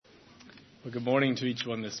Well, good morning to each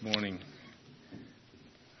one this morning.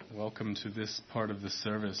 Welcome to this part of the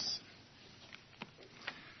service.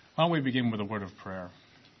 Why don't we begin with a word of prayer?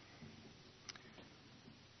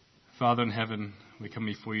 Father in heaven, we come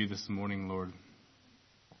before you this morning, Lord.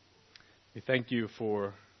 We thank you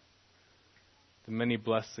for the many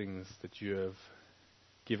blessings that you have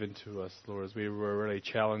given to us, Lord, as we were really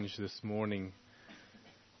challenged this morning,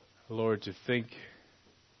 Lord, to think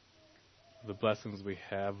of the blessings we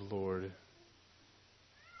have, Lord,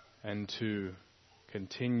 and to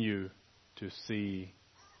continue to see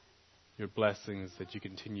your blessings that you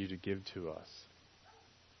continue to give to us.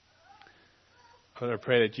 Lord, I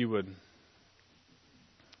pray that you would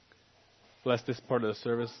bless this part of the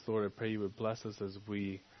service. Lord, I pray you would bless us as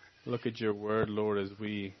we look at your word, Lord, as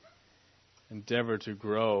we endeavor to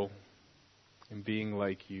grow in being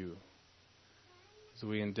like you. As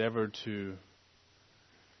we endeavor to,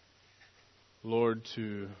 Lord,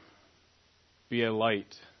 to be a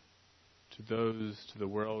light to the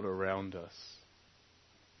world around us.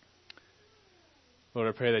 Lord,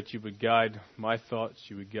 I pray that you would guide my thoughts,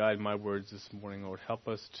 you would guide my words this morning. Lord, help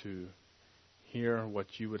us to hear what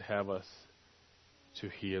you would have us to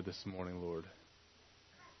hear this morning, Lord.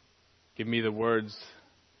 Give me the words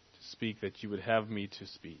to speak that you would have me to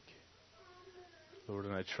speak. Lord,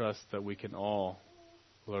 and I trust that we can all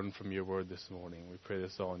learn from your word this morning. We pray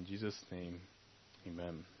this all in Jesus' name.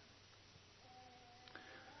 Amen.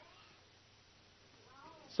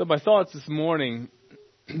 So my thoughts this morning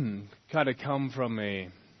kind of come from a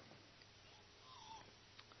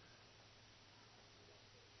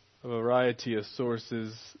variety of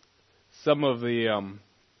sources. Some of the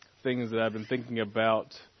things that I've been thinking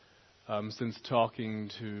about since talking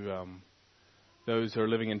to those who are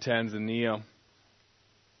living in Tanzania.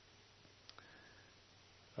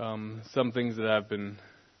 Some things that I've been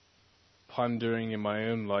pondering in my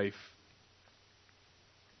own life.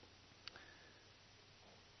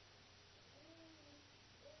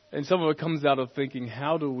 And some of it comes out of thinking,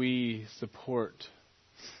 how do we support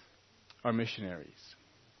our missionaries?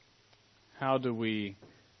 How do we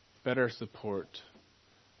better support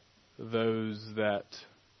those that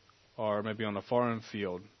are maybe on a foreign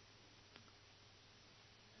field?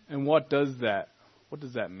 And what does that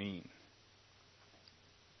mean?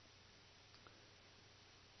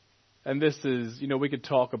 And this is, we could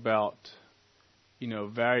talk about,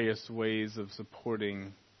 various ways of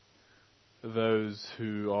supporting those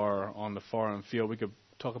who are on the foreign field. We could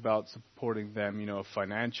talk about supporting them,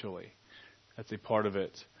 financially. That's a part of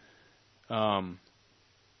it.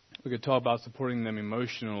 We could talk about supporting them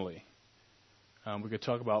emotionally. We could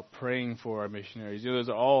talk about praying for our missionaries. Those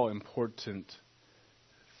are all important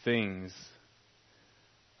things.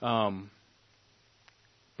 But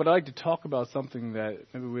I'd like to talk about something that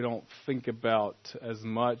maybe we don't think about as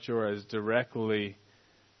much or as directly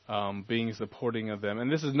being supporting of them.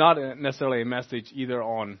 And this is not necessarily a message either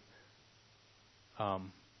on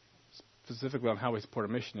specifically on how we support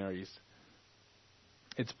our missionaries.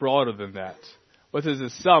 It's broader than that. What this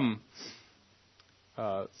is some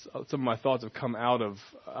of my thoughts have come out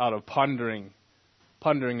of pondering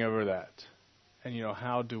over that. And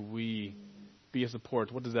how do we be a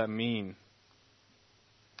support? What does that mean?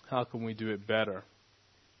 How can we do it better?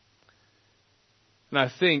 And I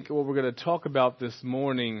think what we're going to talk about this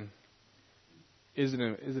morning is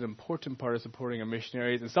an important part of supporting our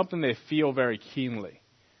missionaries and something they feel very keenly.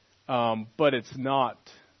 But it's not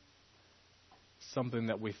something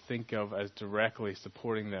that we think of as directly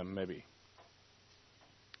supporting them, maybe.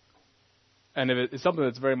 And if it's something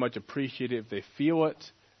that's very much appreciated if they feel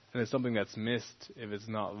it, and it's something that's missed if it's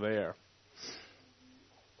not there.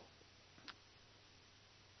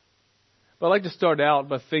 But I'd like to start out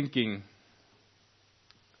by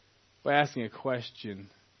asking a question.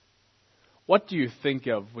 What do you think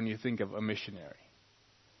of when you think of a missionary?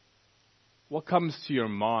 What comes to your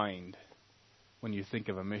mind when you think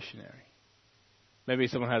of a missionary? Maybe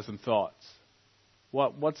someone has some thoughts.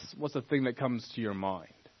 What's the thing that comes to your mind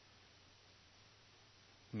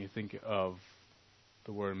when you think of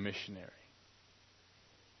the word missionary?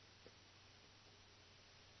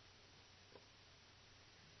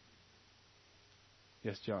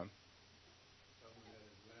 Yes, John.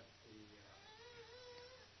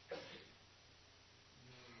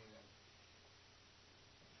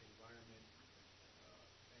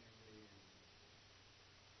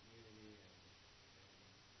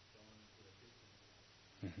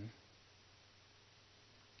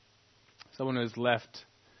 Someone who has left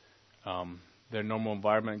their normal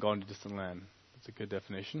environment and gone to distant land. That's a good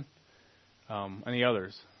definition. Any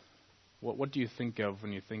others? What do you think of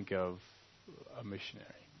when you think of a missionary?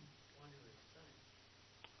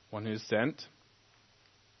 one who is sent.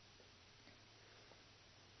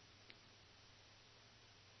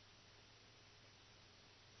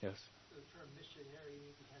 Yes. The term missionary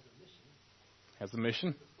has a mission. Has a mission.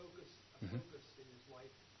 A focus in his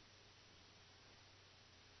life.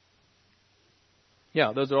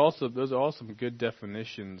 Yeah, those are all some good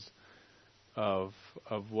definitions of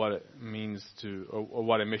what it means to, or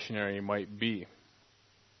what a missionary might be.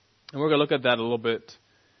 And we're going to look at that a little bit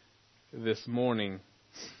this morning.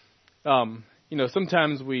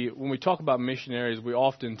 Sometimes when we talk about missionaries, we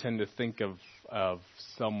often tend to think of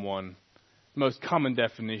someone. The most common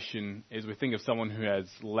definition is we think of someone who has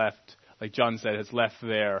left, like John said, has left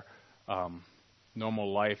their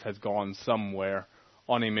normal life, has gone somewhere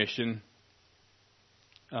on a mission.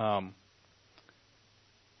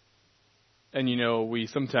 We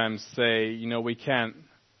sometimes say, we can't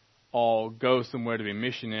all go somewhere to be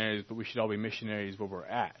missionaries, but we should all be missionaries where we're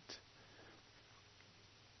at.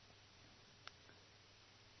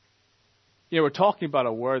 We're talking about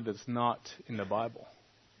a word that's not in the Bible.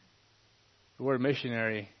 The word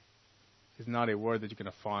missionary is not a word that you're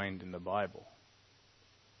going to find in the Bible.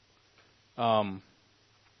 So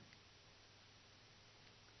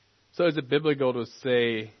is it biblical to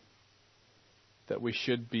say that we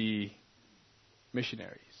should be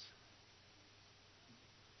missionaries?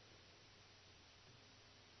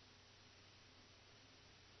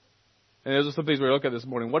 And those are some things we're going to look at this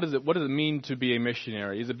morning. What does it mean to be a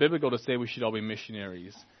missionary? Is it biblical to say we should all be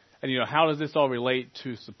missionaries? And how does this all relate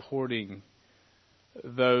to supporting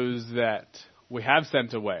those that we have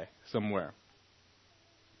sent away somewhere?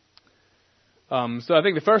 So I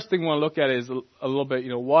think the first thing we want to look at is a little bit,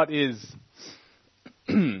 what is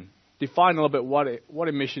define a little bit what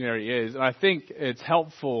a missionary is. And I think it's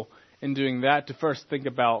helpful in doing that to first think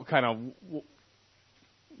about kind of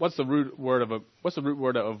what's the root word of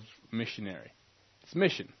missionary? It's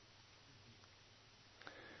mission.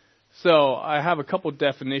 So I have a couple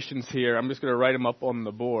definitions here. I'm just going to write them up on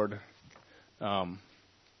the board.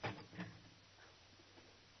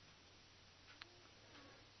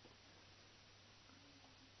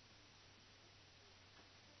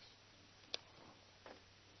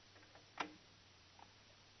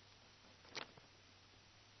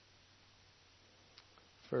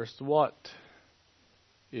 First, what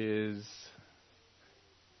is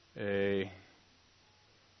a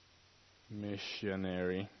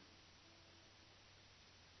missionary?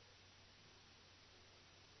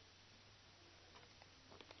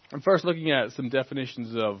 I'm first looking at some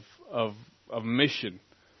definitions of mission.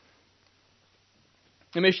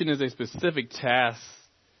 A mission is a specific task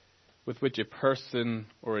with which a person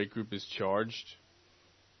or a group is charged.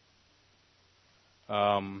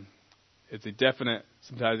 It's a definite,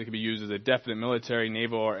 sometimes it can be used as a definite military,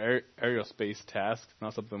 naval, or aerospace task.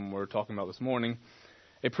 Not something we're talking about this morning.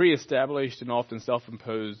 A pre-established and often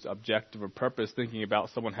self-imposed objective or purpose, thinking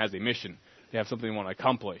about someone has a mission. They have something they want to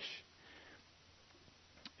accomplish.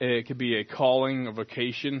 It could be a calling or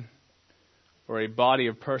vocation, or a body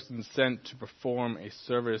of persons sent to perform a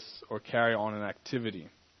service or carry on an activity.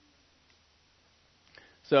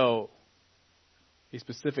 So, a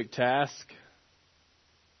specific task.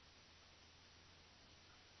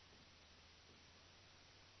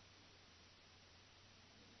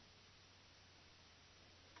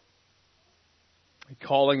 A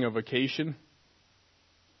calling or vocation.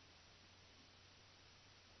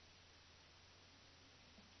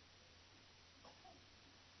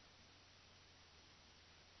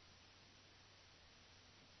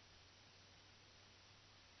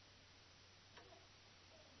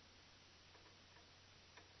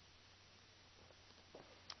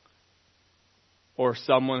 Or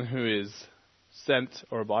someone who is sent,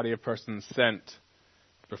 or a body of persons sent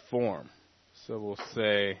to perform. So we'll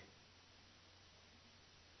say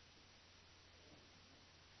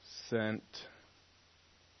sent.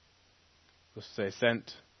 We'll say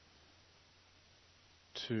sent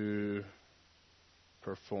to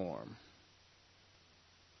perform.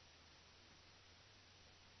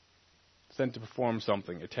 Sent to perform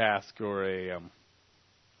something, a task, or a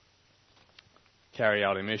carry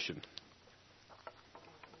out a mission.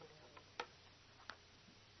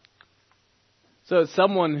 So it's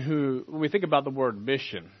someone who, when we think about the word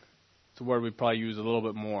mission, it's a word we probably use a little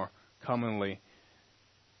bit more commonly.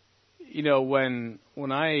 When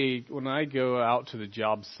I go out to the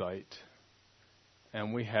job site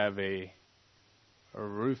and we have a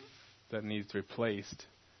roof that needs replaced,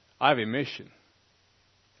 I have a mission.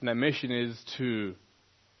 And that mission is to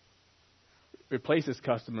replace this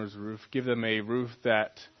customer's roof, give them a roof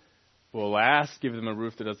that will last, give them a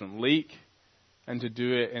roof that doesn't leak, and to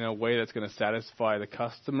do it in a way that's going to satisfy the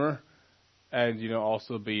customer and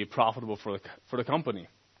also be profitable for the company.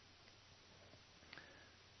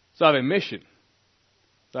 So I have a mission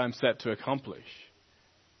that I'm set to accomplish.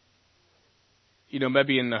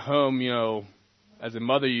 Maybe in the home, as a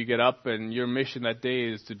mother, you get up and your mission that day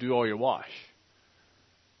is to do all your wash.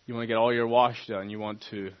 You want to get all your wash done. You want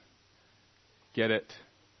to get it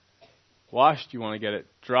washed. You want to get it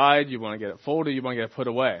dried. You want to get it folded. You want to get it put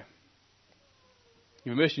away.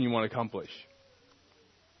 You have a mission you want to accomplish.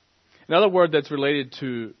 Another word that's related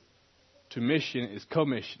to mission is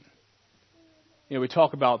commission. We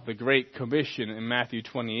talk about the Great Commission in Matthew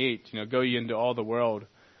 28. Go ye into all the world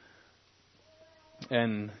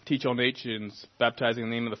and teach all nations, baptizing in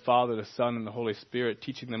the name of the Father, the Son, and the Holy Spirit,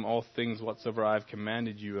 teaching them all things whatsoever I have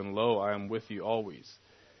commanded you, and lo, I am with you always.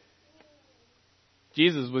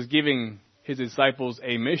 Jesus was giving his disciples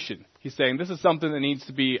a mission. He's saying this is something that needs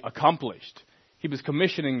to be accomplished. He was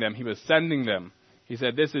commissioning them. He was sending them. He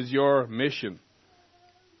said, this is your mission.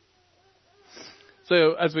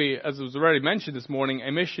 So as was already mentioned this morning,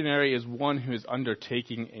 a missionary is one who is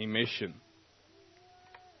undertaking a mission.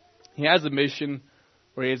 He has a mission,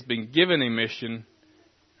 or he has been given a mission,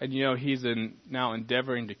 and he's now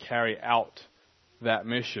endeavoring to carry out that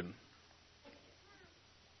mission.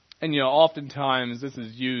 And oftentimes this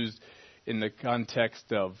is used in the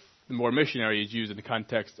context of, the more missionary is used in the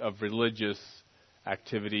context of religious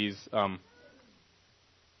activities,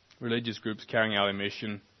 religious groups carrying out a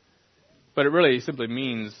mission. But it really simply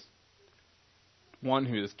means one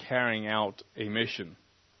who is carrying out a mission.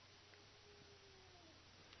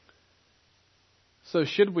 So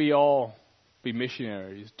should we all be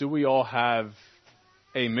missionaries? Do we all have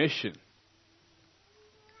a mission?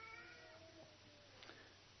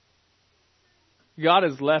 God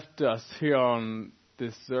has left us here on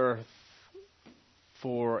this earth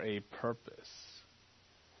for a purpose.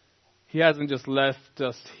 He hasn't just left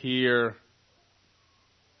us here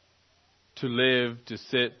to live, to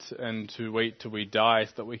sit, and to wait till we die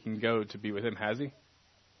so that we can go to be with Him, has He?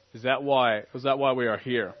 Was that why we are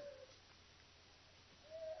here?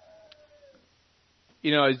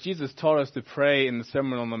 As Jesus taught us to pray in the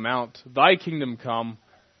Sermon on the Mount, Thy kingdom come,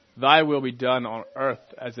 Thy will be done on earth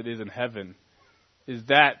as it is in heaven. Is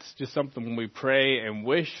that just something we pray and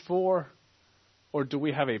wish for? Or do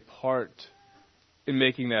we have a part in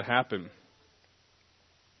making that happen?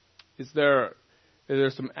 Is there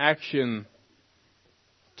some action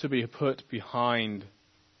to be put behind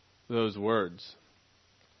those words?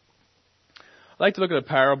 I'd like to look at a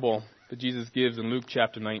parable that Jesus gives in Luke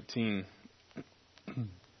chapter 19.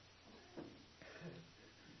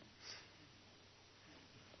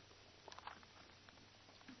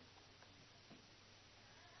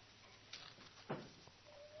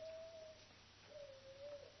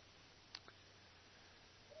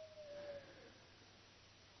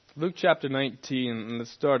 Luke chapter 19, and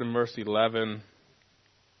let's start in verse 11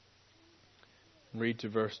 and read to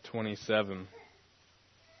verse 27.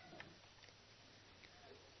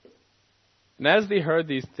 And as they heard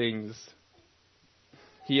these things,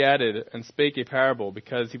 he added and spake a parable,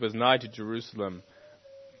 because he was nigh to Jerusalem,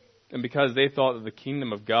 and because they thought that the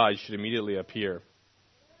kingdom of God should immediately appear.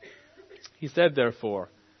 He said, therefore,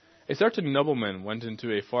 a certain nobleman went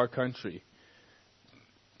into a far country,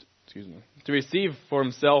 to receive for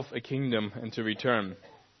himself a kingdom and to return.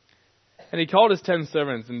 And he called his 10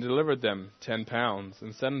 servants and delivered them 10 pounds,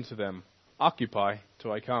 and said unto them, Occupy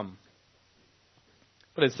till I come.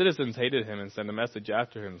 But his citizens hated him and sent a message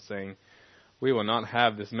after him, saying, We will not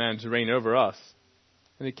have this man to reign over us.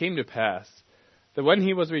 And it came to pass that when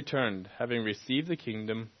he was returned, having received the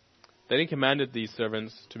kingdom, then he commanded these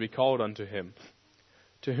servants to be called unto him,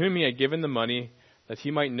 to whom he had given the money, that he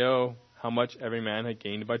might know how much every man had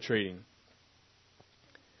gained by trading.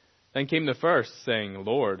 Then came the first, saying,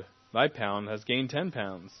 Lord, thy pound has gained 10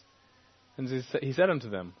 pounds. And he said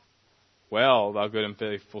unto them, Well, thou good and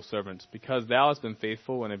faithful servant, because thou hast been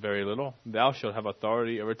faithful in a very little, thou shalt have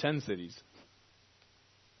authority over 10 cities.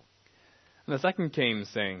 And the second came,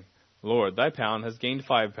 saying, Lord, thy pound has gained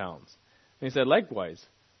 5 pounds. And he said, Likewise,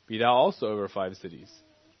 be thou also over 5 cities.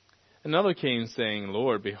 Another came, saying,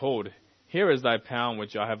 Lord, behold, here is thy pound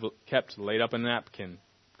which I have kept laid up in a napkin.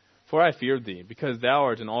 For I feared thee, because thou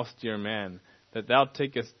art an austere man, that thou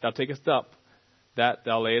takest up, that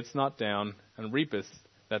thou layest not down, and reapest,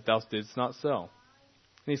 that thou didst not sow.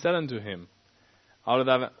 And he said unto him, Out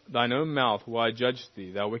of thine own mouth will I judge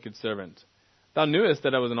thee, thou wicked servant. Thou knewest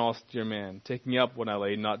that I was an austere man, taking up when I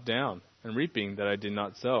laid not down, and reaping that I did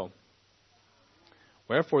not sow.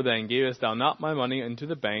 Wherefore then gavest thou not my money into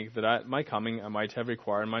the bank, that at my coming I might have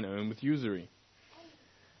required mine own with usury?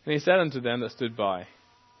 And he said unto them that stood by,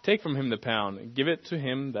 Take from him the pound, and give it to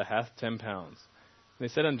him that hath 10 pounds. And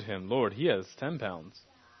they said unto him, Lord, he has 10 pounds.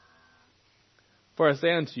 For I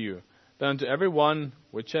say unto you, that unto every one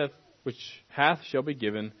which hath shall be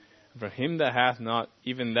given, and for him that hath not,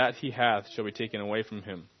 even that he hath shall be taken away from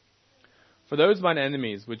him. For those mine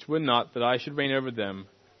enemies, which would not that I should reign over them,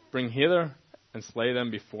 bring hither and slay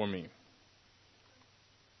them before me.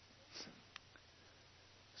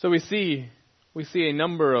 So we see a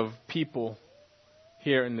number of people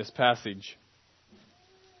here in this passage.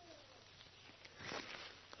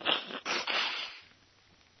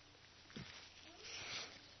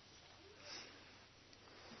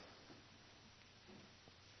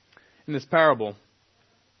 In this parable,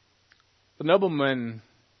 the nobleman,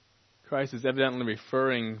 Christ is evidently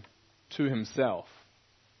referring to himself.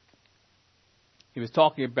 He was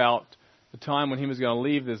talking about the time when he was going to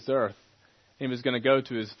leave this earth, and he was going to go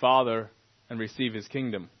to his Father and receive his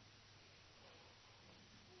kingdom.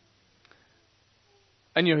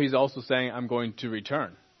 And he's also saying, I'm going to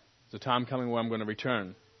return. There's a time coming where I'm going to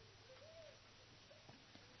return.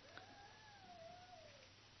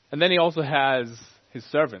 And then he also has his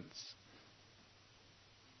servants.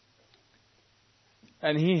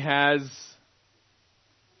 And he has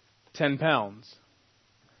 10 pounds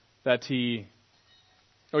that he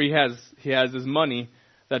has his money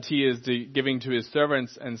that he is giving to his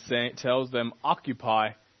servants and tells them,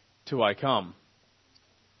 occupy till I come.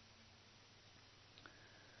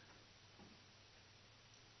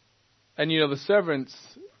 And the servants,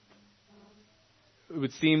 it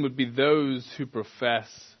would seem, would be those who profess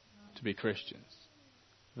to be Christians.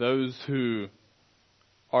 Those who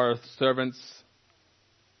are servants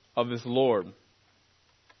of this Lord. And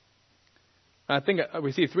I think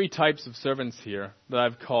we see 3 types of servants here that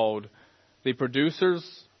I've called the producers,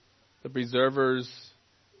 the preservers,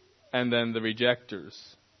 and then the rejectors.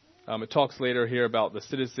 It talks later here about the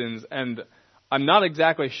citizens, and I'm not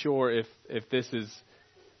exactly sure if this is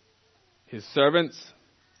his servants.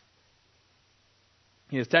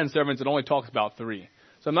 He has 10 servants. It only talks about 3.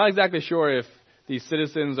 So I'm not exactly sure if these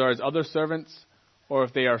citizens are his other servants or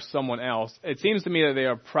if they are someone else. It seems to me that they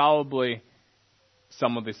are probably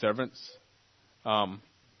some of the servants. But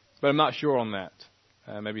I'm not sure on that.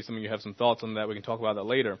 Maybe some of you have some thoughts on that. We can talk about that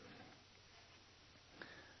later.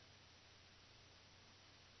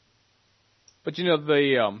 But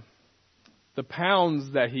the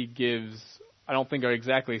pounds that he gives, I don't think are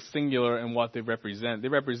exactly singular in what they represent. They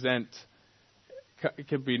represent, it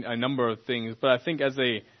could be a number of things, but I think as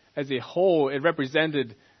a whole, it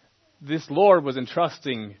represented this Lord was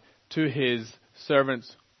entrusting to his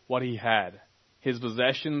servants what he had. His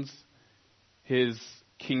possessions, his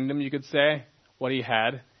kingdom, you could say, what he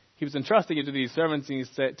had. He was entrusting it to these servants, and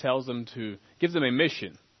he tells them gives them a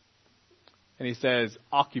mission. And he says,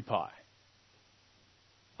 occupy.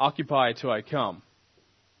 Occupy till I come.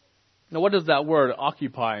 Now, what does that word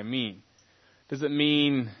occupy mean? Does it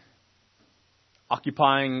mean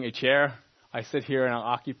occupying a chair? I sit here and I'll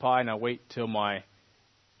occupy and I'll wait till my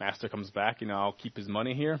master comes back, I'll keep his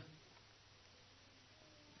money here?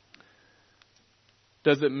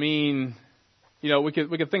 Does it mean, we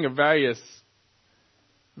could think of various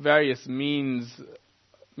meanings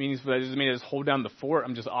for that. Does it mean I just hold down the fort?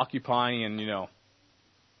 I'm just occupying and,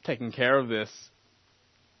 taking care of this.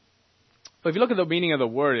 But if you look at the meaning of the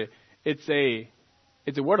word, it's a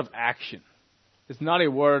word of action. It's not a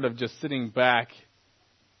word of just sitting back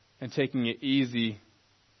and taking it easy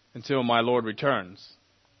until my Lord returns.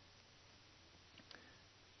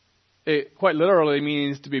 It quite literally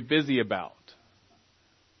means to be busy about.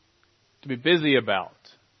 To be busy about.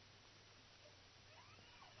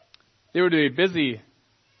 They were to be busy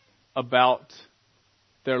about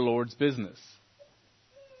their Lord's business.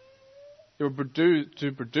 They were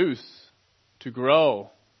to produce, to grow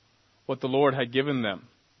what the Lord had given them.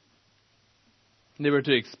 They were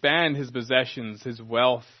to expand his possessions, his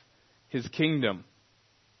wealth, his kingdom.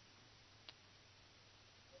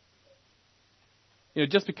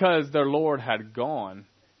 Just because their Lord had gone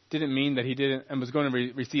didn't mean that he didn't and was going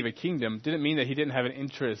to receive a kingdom, didn't mean that he didn't have an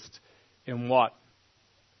interest in what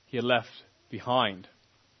he had left behind.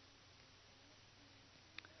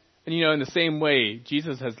 And in the same way,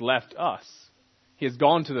 Jesus has left us. He has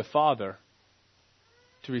gone to the Father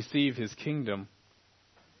to receive his kingdom.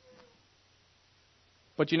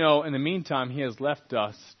 But in the meantime, he has left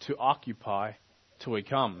us to occupy till he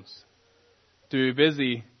comes. To be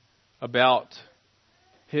busy about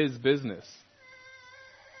his business.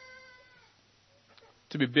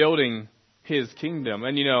 To be building his kingdom.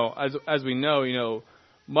 And as we know,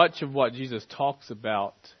 much of what Jesus talks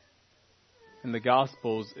about in the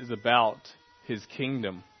Gospels is about his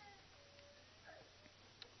kingdom.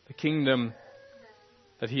 the kingdom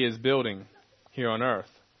that he is building here on earth,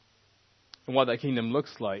 and what that kingdom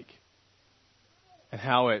looks like, and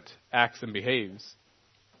how it acts and behaves.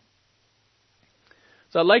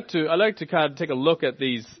 So I'd like to kind of take a look at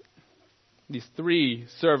these three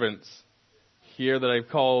servants here that I've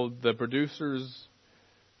called the producers,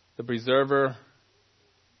 the preserver,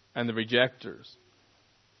 and the rejectors.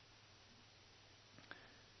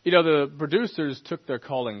 You know, the producers took their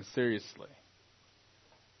calling seriously.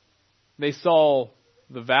 They saw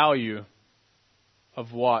the value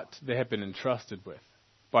of what they had been entrusted with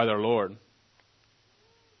by their Lord.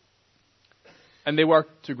 And they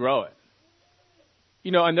worked to grow it.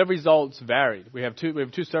 You know, and the results varied. We have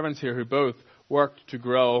two servants here who both worked to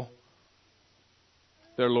grow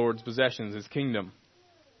their Lord's possessions, his kingdom.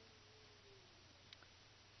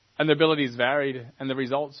 And their abilities varied, and the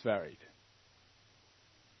results varied.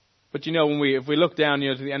 But you know, if we look down,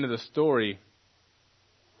 to the end of the story,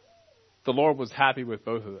 the Lord was happy with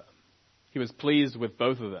both of them. He was pleased with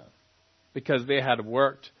both of them because they had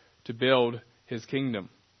worked to build his kingdom.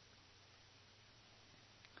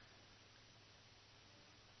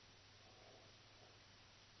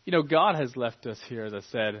 You know, God has left us here, as I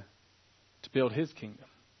said, to build his kingdom.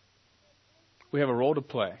 We have a role to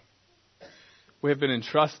play. We have been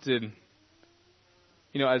entrusted,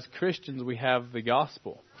 as Christians, we have the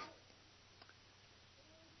gospel.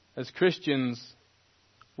 As Christians,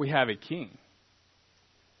 we have a king.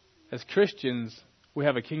 As Christians, we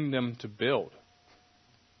have a kingdom to build.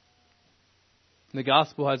 The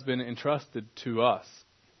gospel has been entrusted to us.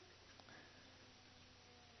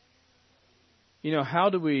 How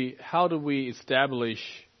do we establish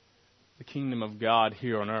the kingdom of God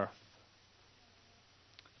here on earth?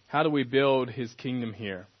 How do we build his kingdom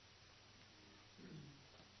here?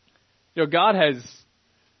 God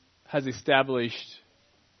has established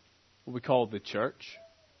what we call the church.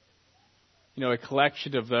 A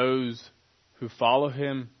collection of those who follow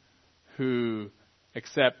him, who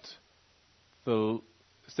accept God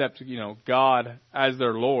as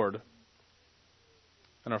their Lord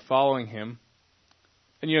and are following him.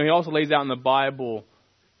 And he also lays out in the Bible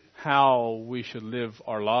how we should live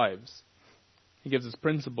our lives. He gives us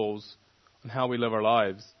principles on how we live our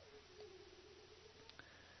lives.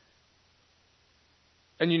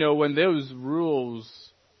 And when those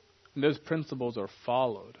rules and those principles are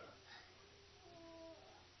followed,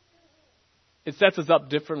 it sets us up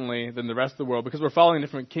differently than the rest of the world because we're following a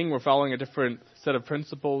different king, we're following a different set of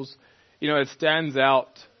principles. It stands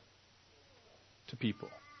out to people.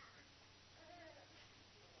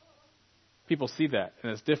 People see that,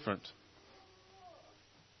 and it's different.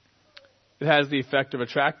 It has the effect of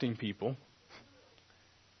attracting people.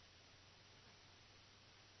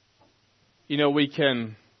 There's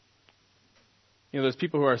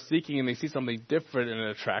people who are seeking and they see something different and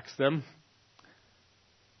it attracts them.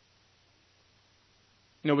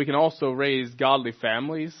 We can also raise godly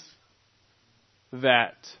families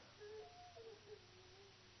that,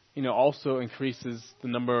 also increases the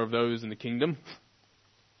number of those in the kingdom.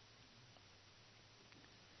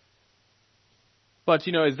 But,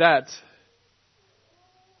 is that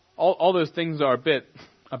all those things are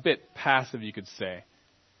a bit passive, you could say.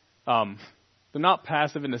 They're not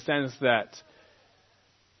passive in the sense that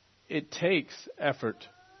it takes effort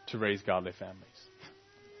to raise godly families.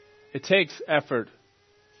 It takes effort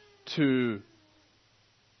to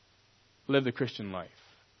live the Christian life,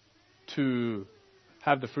 to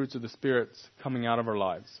have the fruits of the Spirit coming out of our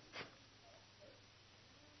lives.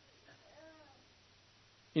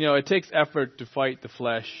 It takes effort to fight the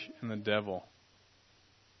flesh and the devil.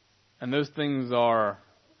 And those things are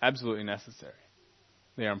absolutely necessary.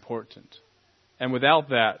 They are important. And without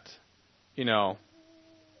that, we're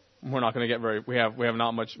not going to get we don't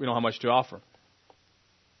have much to offer.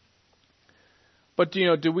 But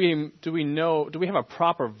do we have a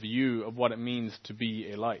proper view of what it means to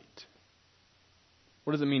be a light?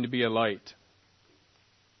 What does it mean to be a light?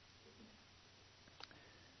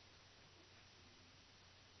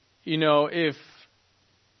 If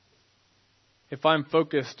I'm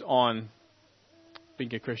focused on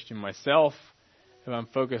being a Christian myself, if I'm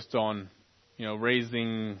focused on,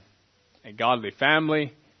 raising a godly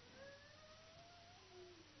family,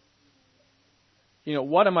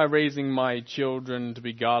 what am I raising my children to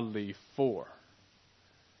be godly for?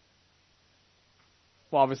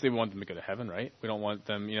 Well, obviously we want them to go to heaven, right? We don't want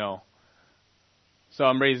them, So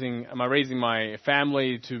am I raising my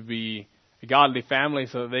family to be a godly family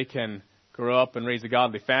so that they can grow up and raise a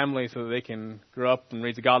godly family, so that they can grow up and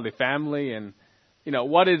raise a godly family? And,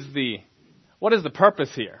 what is the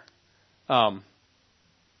purpose here? Other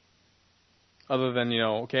than,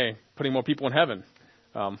 putting more people in heaven.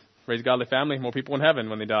 Raise a godly family, more people in heaven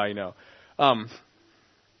when they die,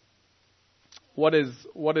 What is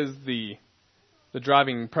the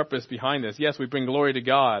driving purpose behind this? Yes, we bring glory to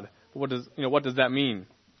God. But what does that mean?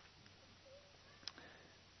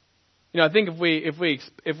 I think if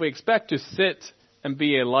we expect to sit and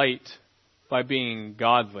be a light by being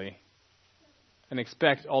godly, and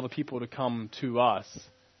expect all the people to come to us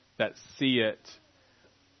that see it,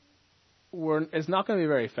 it's not going to be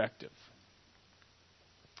very effective.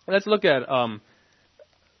 Let's look at a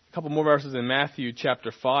couple more verses in Matthew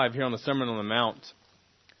chapter 5 here on the Sermon on the Mount,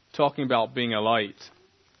 talking about being a light.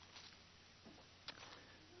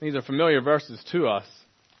 These are familiar verses to us.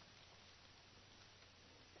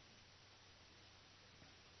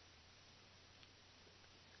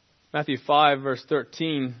 Matthew 5, verse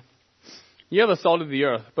 13. "Ye are the salt of the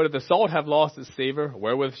earth, but if the salt have lost its savor,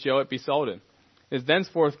 wherewith shall it be salted? It is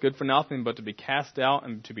thenceforth good for nothing but to be cast out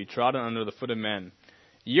and to be trodden under the foot of men.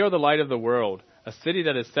 Ye are the light of the world. A city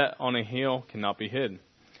that is set on a hill cannot be hid.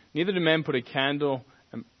 Neither do men light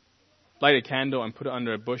a candle and put it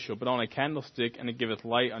under a bushel, but on a candlestick, and it giveth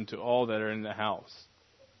light unto all that are in the house."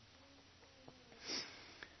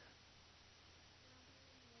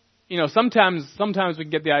 Sometimes we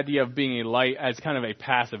get the idea of being a light as kind of a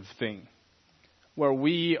passive thing, where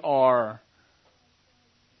we are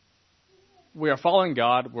following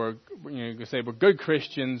God. You can say we're good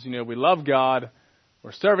Christians. We love God.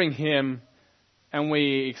 We're serving Him, and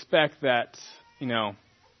we expect that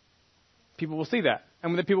people will see that,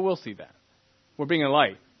 and that people will see that we're being a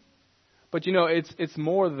light. But it's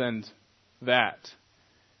more than that.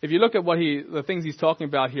 If you look at the things he's talking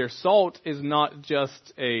about here, salt is not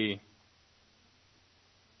just a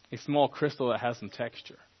small crystal that has some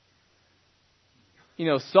texture.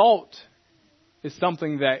 Salt is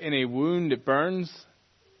something that in a wound it burns,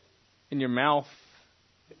 in your mouth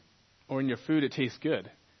or in your food it tastes good.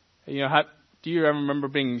 Do you ever remember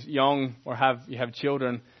being young or you have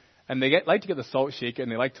children and they like to get the salt shaker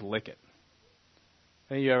and they like to lick it?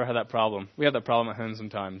 Have you ever had that problem? We have that problem at home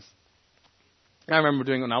sometimes. I remember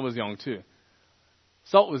doing it when I was young too.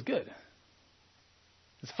 Salt was good.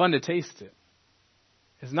 It's fun to taste it.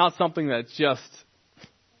 It's not something that's just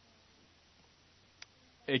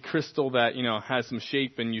a crystal that, has some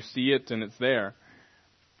shape and you see it and it's there.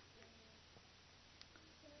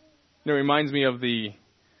 It reminds me of the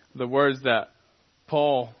words that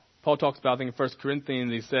Paul talks about, I think in 1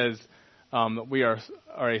 Corinthians. He says that we are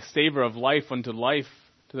a savor of life unto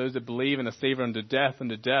life to those that believe, and a savor unto death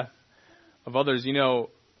of others.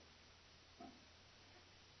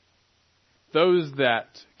 Those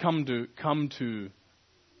that come to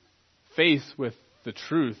face with the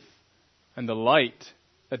truth and the light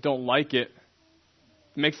that don't like it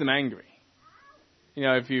makes them angry.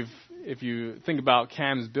 If you think about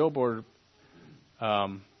Cam's billboard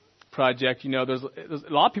project, there's a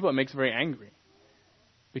lot of people it makes very angry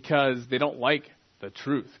because they don't like the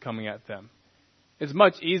truth coming at them. It's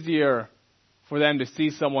much easier for them to see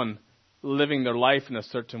someone living their life in a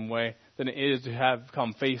certain way than it is to have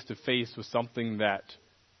come face to face with something that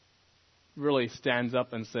really stands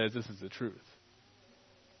up and says, this is the truth.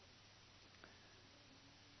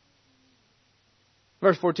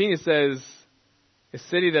 Verse 14, it says, "A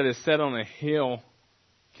city that is set on a hill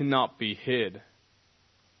cannot be hid."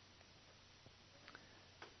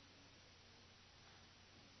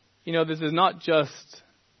 This is not just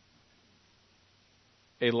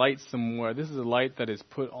a light somewhere. This is a light that is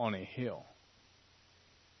put on a hill.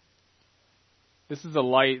 This is a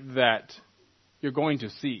light that you're going to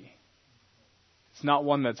see. It's not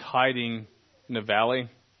one that's hiding in a valley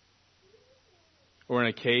or in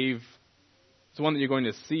a cave. It's one that you're going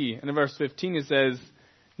to see. And in verse 15 it says,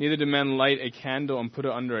 "Neither do men light a candle and put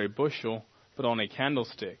it under a bushel, but on a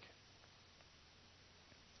candlestick."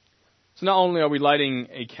 So not only are we lighting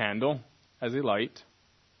a candle as a light,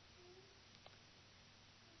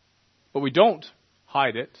 but we don't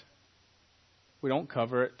hide it. We don't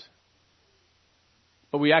cover it.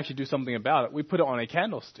 But we actually do something about it. We put it on a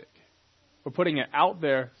candlestick. We're putting it out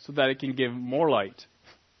there so that it can give more light.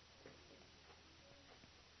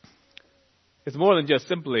 It's more than just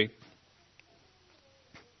simply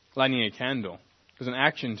lighting a candle. There's an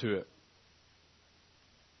action to it.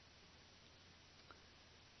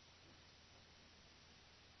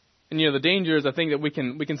 And the danger is, I think, that we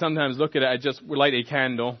can sometimes look at it as just we light a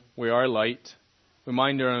candle, we are light, we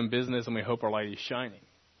mind our own business, and we hope our light is shining.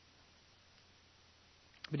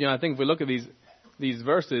 But I think if we look at these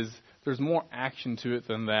verses, there's more action to it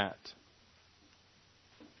than that.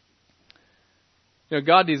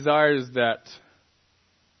 God desires that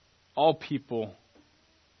all people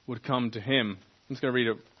would come to Him. I'm just going to read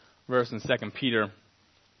a verse in 2 Peter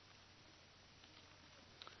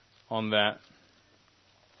on that.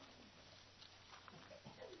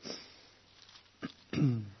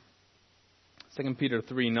 2 Peter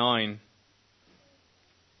 3:9.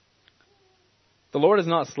 The Lord is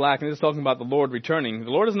not slack, and this is talking about the Lord returning.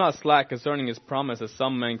 The Lord is not slack concerning his promise, as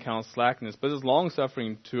some men count slackness, but is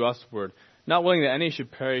long-suffering to usward, not willing that any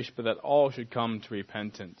should perish, but that all should come to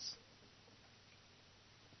repentance.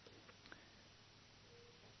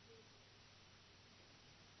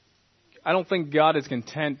 I don't think God is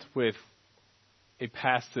content with a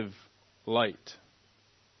passive light.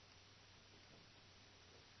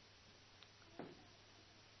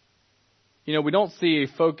 You know, we don't see a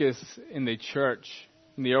focus in the church,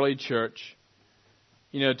 in the early church,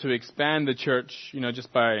 to expand the church,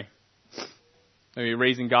 just by maybe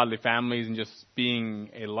raising godly families and just being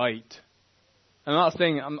a light.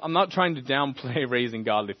 I'm not trying to downplay raising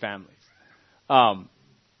godly families.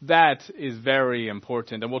 That is very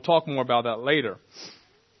important, and we'll talk more about that later.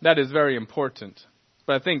 That is very important.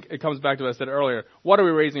 But I think it comes back to what I said earlier. What are we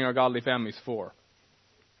raising our godly families for?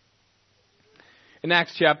 In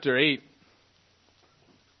Acts chapter 8,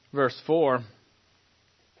 verse 4,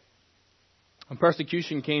 when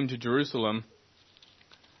persecution came to Jerusalem,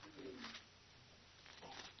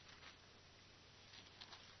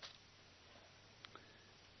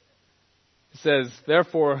 it says,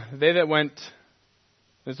 therefore, they that went,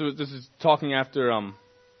 this is talking after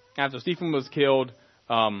Stephen was killed,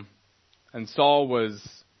 and Saul was,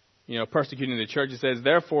 persecuting the church. It says,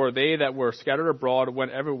 therefore, they that were scattered abroad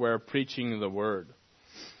went everywhere preaching the word.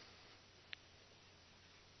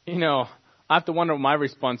 I have to wonder what my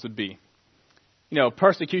response would be.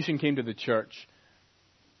 Persecution came to the church.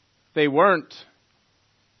 They weren't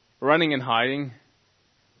running and hiding,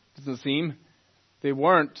 doesn't seem. They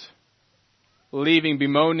weren't leaving,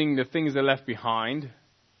 bemoaning the things they left behind. It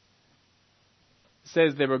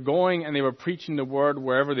says they were going and they were preaching the word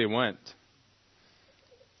wherever they went.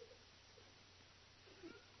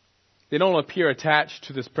 They don't appear attached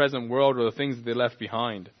to this present world or the things that they left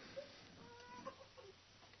behind.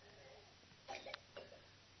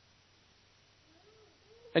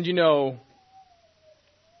 And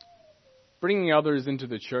bringing others into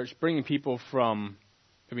the church, bringing people from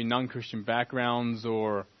maybe non-Christian backgrounds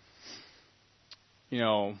or,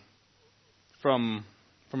 from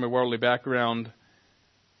a worldly background,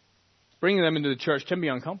 bringing them into the church can be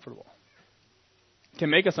uncomfortable. It can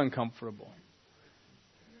make us uncomfortable.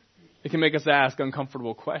 It can make us ask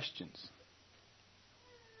uncomfortable questions.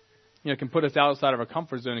 It can put us outside of our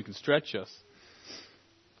comfort zone and can stretch us.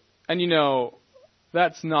 And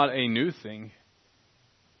that's not a new thing.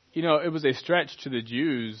 It was a stretch to the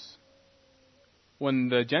Jews when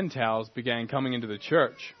the Gentiles began coming into the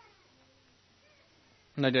church.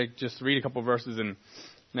 And I did just read a couple verses in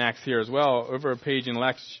Acts here as well. Over a page in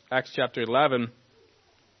Acts chapter 11,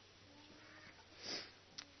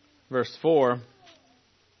 verse 4.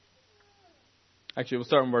 Actually, we'll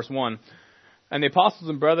start in verse 1. And the apostles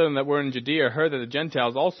and brethren that were in Judea heard that the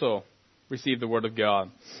Gentiles also received the word of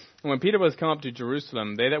God. And when Peter was come up to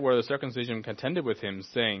Jerusalem, they that were the circumcision contended with him,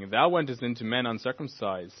 saying, Thou wentest into men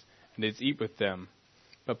uncircumcised, and didst eat with them.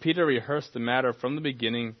 But Peter rehearsed the matter from the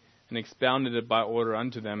beginning, and expounded it by order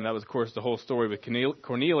unto them. And that was, of course, the whole story with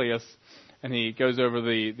Cornelius, and he goes over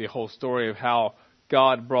the whole story of how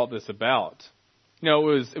God brought this about. It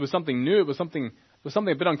was something new. It was something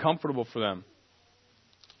a bit uncomfortable for them.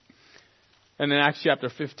 And in Acts chapter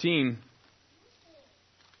 15,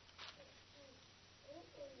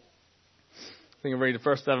 I think I'm reading the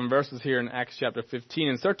first 7 verses here in Acts chapter 15.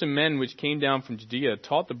 And certain men which came down from Judea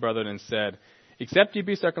taught the brethren and said, Except ye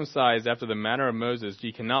be circumcised after the manner of Moses,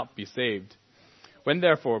 ye cannot be saved. When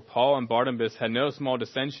therefore Paul and Barnabas had no small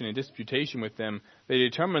dissension and disputation with them, they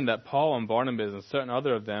determined that Paul and Barnabas and certain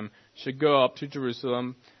other of them should go up to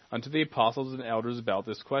Jerusalem unto the apostles and elders about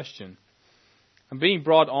this question. And being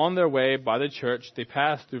brought on their way by the church, they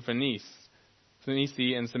passed through Phoenicia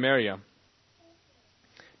and Samaria,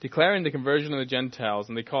 declaring the conversion of the Gentiles,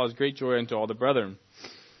 and they caused great joy unto all the brethren.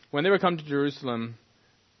 When they were come to Jerusalem,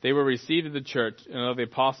 they were received of the church and of the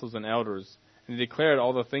apostles and elders, and they declared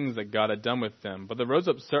all the things that God had done with them. But there rose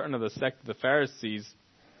up certain of the sect of the Pharisees,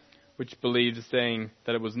 which believed, saying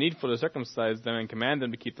that it was needful to circumcise them and command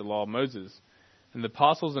them to keep the law of Moses. And the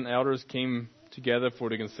apostles and elders came together for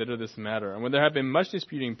to consider this matter. And when there had been much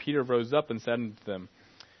disputing, Peter rose up and said unto them,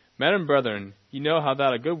 Men and brethren, ye know how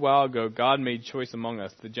that a good while ago God made choice among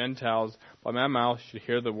us, the Gentiles, by my mouth should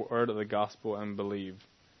hear the word of the gospel and believe.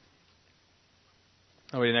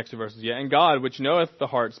 I'll read the next 2 verses. And God, which knoweth the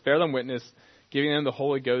hearts, bare them witness, giving them the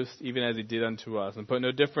Holy Ghost, even as he did unto us, and put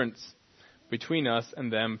no difference between us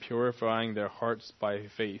and them, purifying their hearts by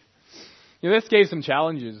faith. This gave some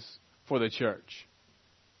challenges for the church.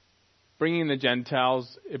 Bringing in the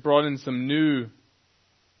Gentiles, it brought in some new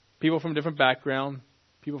people from different background,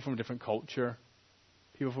 people from a different culture,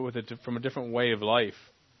 people from a different way of life.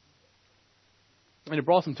 And it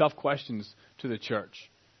brought some tough questions to the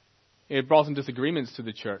church. It brought some disagreements to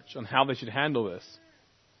the church on how they should handle this.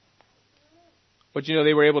 But,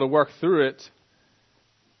 they were able to work through it,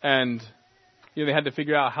 and, they had to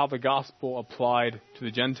figure out how the gospel applied to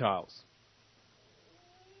the Gentiles.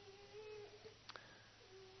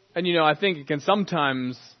 And, I think it can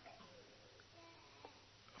sometimes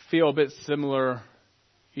feel a bit similar,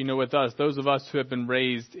 with us. Those of us who have been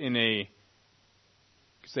raised in a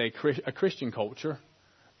Christian culture.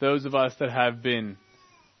 Those of us that have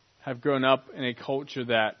grown up in a culture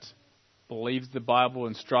that believes the Bible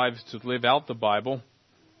and strives to live out the Bible,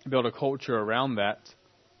 build a culture around that.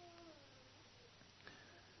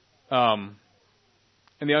 And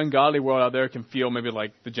the ungodly world out there can feel maybe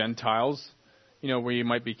like the Gentiles, where you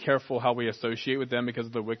might be careful how we associate with them because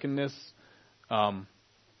of the wickedness.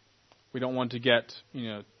 We don't want to get,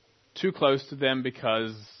 too close to them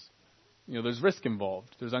because, there's risk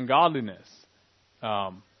involved. There's ungodliness.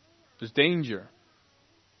 There's danger.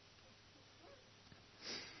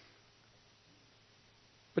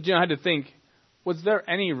 But, I had to think, was there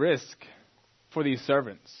any risk for these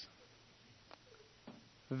servants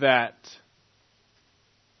that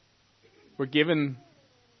were given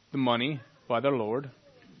the money by their Lord,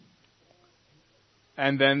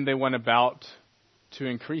 and then they went about to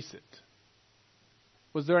increase it?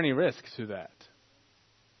 Was there any risk to that?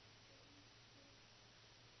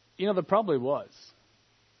 There probably was.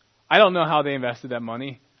 I don't know how they invested that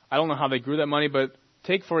money. I don't know how they grew that money, but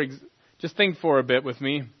just think for a bit with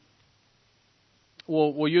me.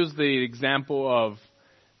 We'll use the example of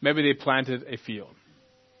maybe they planted a field.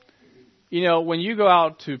 When you go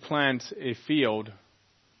out to plant a field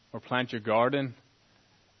or plant your garden,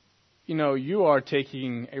 you are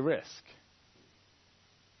taking a risk.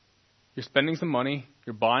 You're spending some money,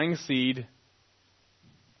 you're buying seed,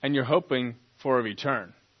 and you're hoping for a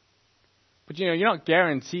return. But you're not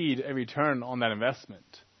guaranteed a return on that investment.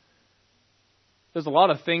 There's a lot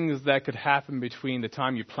of things that could happen between the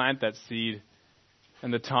time you plant that seed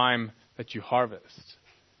and the time that you harvest.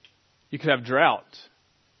 You could have drought.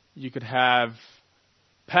 You could have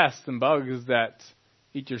pests and bugs that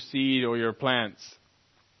eat your seed or your plants.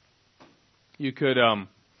 You could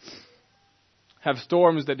have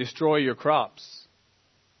storms that destroy your crops.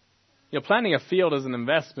 Planting a field is an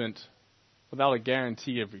investment without a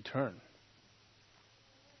guarantee of return.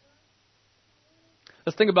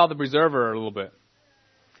 Let's think about the preserver a little bit.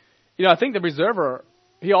 I think the preserver,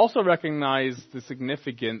 he also recognized the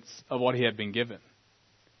significance of what he had been given.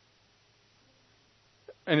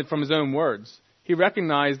 And from his own words, he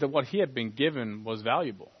recognized that what he had been given was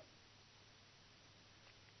valuable.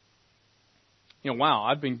 Wow,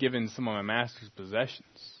 I've been given some of my master's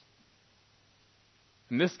possessions.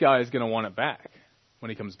 And this guy is going to want it back when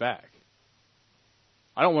he comes back.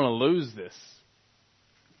 I don't want to lose this.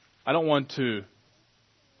 I don't want to,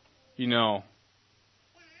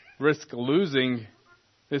 risk losing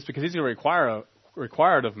this because he's going to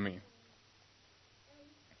require it of me.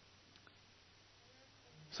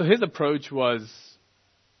 So his approach was,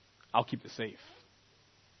 I'll keep it safe.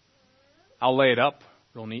 I'll lay it up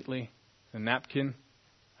real neatly in a napkin.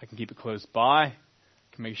 I can keep it close by. I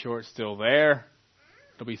can make sure it's still there.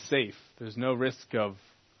 It'll be safe. There's no risk of,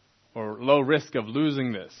 or low risk of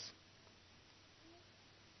losing this.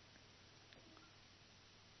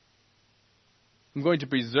 I'm going to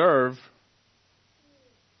preserve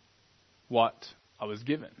what I was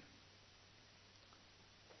given.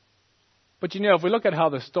 But if we look at how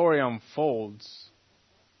the story unfolds,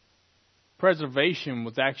 preservation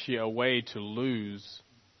was actually a way to lose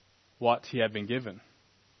what he had been given.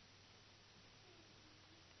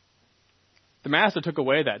 The master took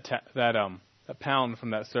away that pound from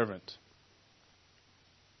that servant.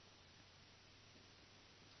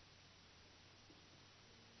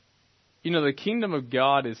 The kingdom of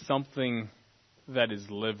God is something that is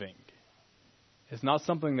living. It's not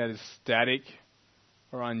something that is static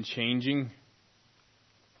or unchanging.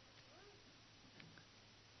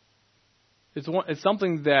 It's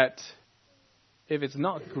something that, if it's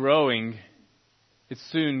not growing, it's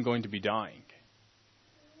soon going to be dying.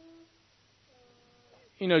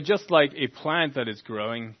 Just like a plant that is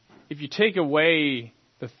growing, if you take away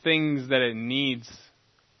the things that it needs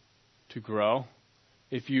to grow,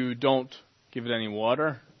 if you don't give it any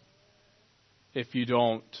water, if you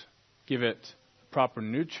don't give it proper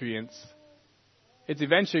nutrients, it's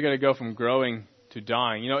eventually going to go from growing to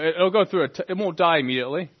dying. It'll go through it won't die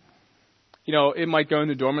immediately. it might go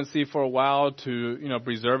into dormancy for a while to,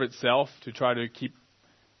 preserve itself, to try to keep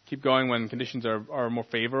going when conditions are more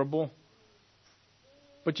favorable.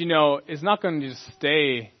 But, it's not going to just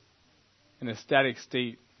stay in a static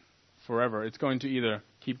state forever. It's going to either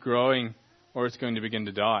keep growing or it's going to begin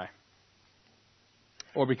to die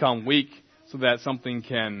or become weak so that something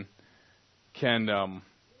can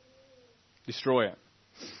destroy it.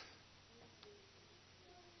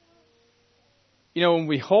 When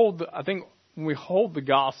we hold the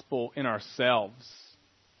gospel in ourselves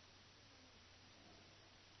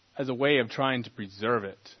as a way of trying to preserve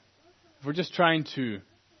it, if we're just trying to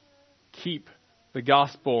keep the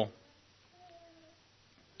gospel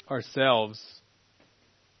ourselves,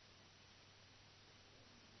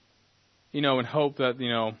 and hope that,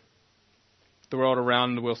 the world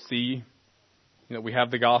around will see, we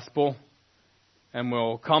have the gospel and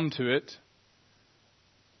will come to it.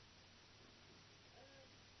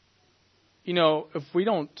 If we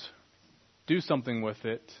don't do something with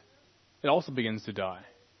it, it also begins to die.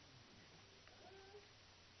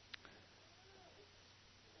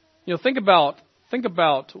 Think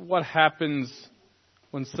about what happens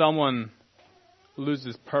when someone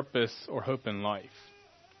loses purpose or hope in life.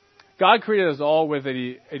 God created us all with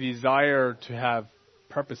a desire to have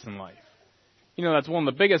purpose in life. That's one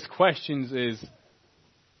of the biggest questions is,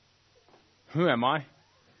 who am I?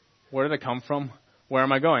 Where did I come from? Where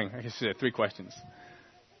am I going? I guess there are 3 questions.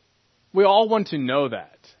 We all want to know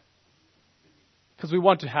that because we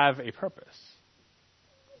want to have a purpose.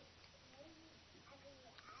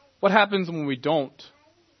 What happens when we don't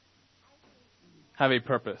have a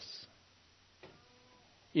purpose?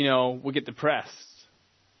 We get depressed.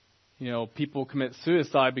 People commit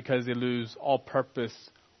suicide because they lose all purpose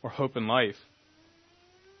or hope in life.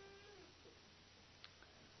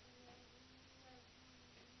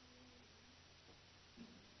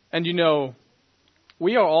 And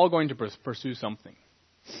we are all going to pursue something.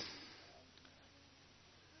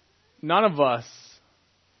 None of us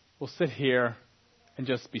will sit here and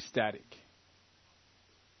just be static.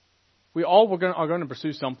 We all are going to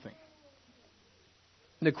pursue something.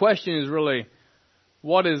 The question is really,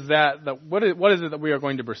 what is it that we are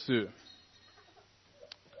going to pursue?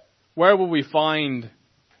 Where will we find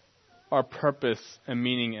our purpose and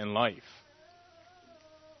meaning in life?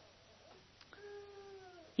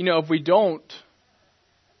 If we don't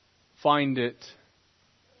find it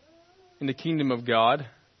in the kingdom of God,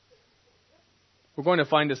 we're going to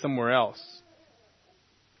find it somewhere else.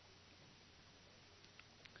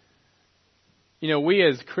 We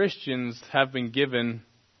as Christians have been given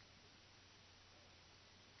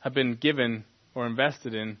or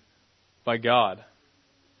invested in by God.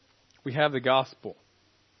 We have the gospel.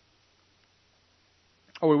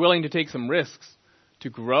 Are we willing to take some risks to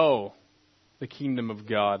grow the kingdom of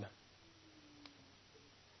God?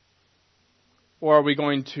 Or are we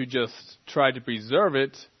going to just try to preserve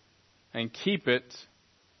it and keep it?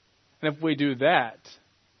 And if we do that,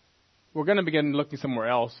 we're going to begin looking somewhere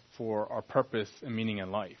else for our purpose and meaning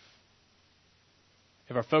in life.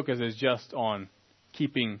 If our focus is just on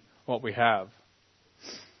keeping what we have.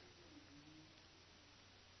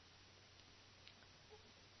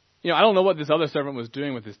 I don't know what this other servant was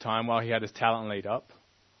doing with his time while he had his talent laid up.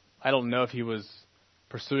 I don't know if he was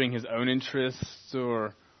pursuing his own interests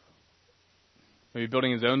or maybe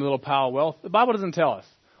building his own little pile of wealth. The Bible doesn't tell us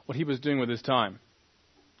what he was doing with his time.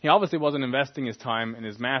 He obviously wasn't investing his time in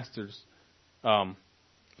his master's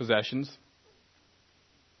possessions.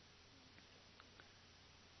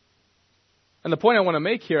 And the point I want to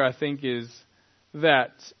make here, I think, is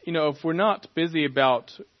that, if we're not busy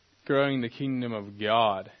about growing the kingdom of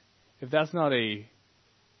God, if that's not a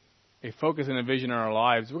focus and a vision in our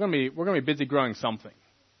lives, we're going to be busy growing something.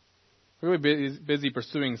 We're going to be busy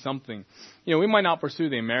pursuing something. We might not pursue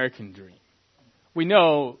the American dream. We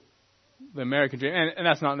know the American dream, and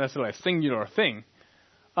that's not necessarily a singular thing.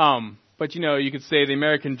 But you could say the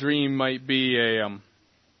American dream might be a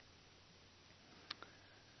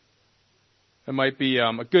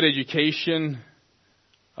good education,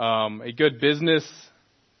 a good business,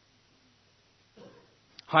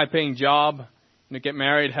 high-paying job, get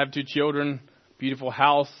married, have 2 children, beautiful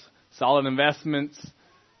house, solid investments,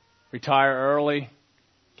 retire early,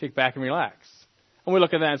 kick back and relax. And we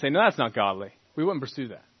look at that and say, no, that's not godly. We wouldn't pursue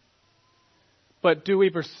that. But do we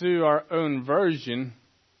pursue our own version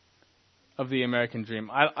of the American dream?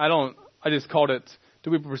 I just called it,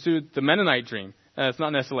 do we pursue the Mennonite dream? It's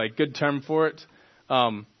not necessarily a good term for it.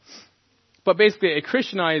 But basically a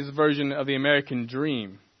Christianized version of the American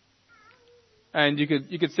dream. And you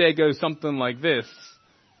could say it goes something like this.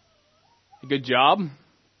 A good job,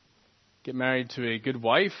 get married to a good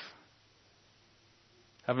wife,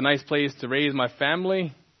 have a nice place to raise my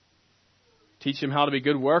family, teach them how to be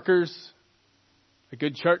good workers, a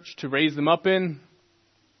good church to raise them up in.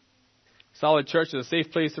 Solid church is a safe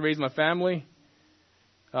place to raise my family.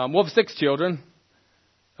 We'll have 6 children.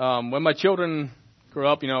 When my children grow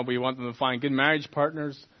up, we want them to find good marriage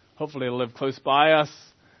partners. Hopefully they'll live close by us.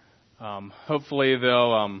 Hopefully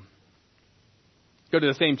they'll go to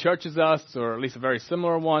the same church as us, or at least a very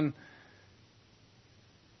similar one.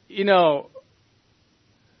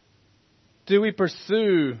 Do we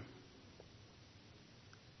pursue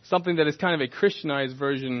something that is kind of a Christianized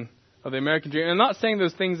version of the American dream? And I'm not saying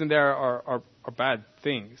those things in there are bad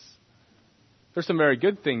things. There's some very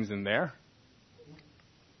good things in there.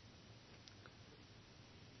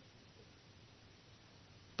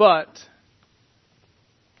 But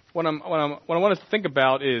what I want to think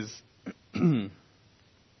about is, I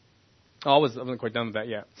wasn't quite done with that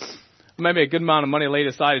yet. Maybe a good amount of money laid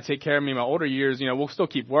aside to take care of me in my older years. We'll still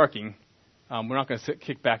keep working. We're not going to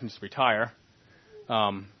kick back and just retire.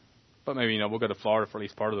 But maybe we'll go to Florida for at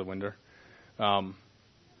least part of the winter. I'm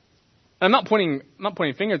not pointing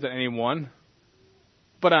fingers at anyone,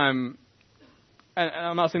 but I'm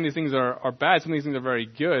not saying these things are bad. Some of these things are very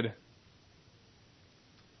good.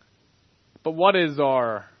 But what is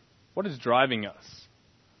driving us?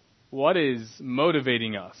 What is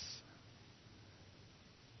motivating us?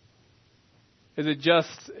 Is it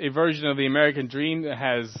just a version of the American dream that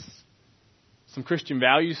has some Christian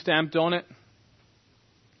values stamped on it?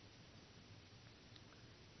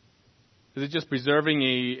 Is it just preserving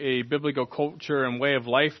a biblical culture and way of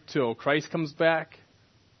life till Christ comes back?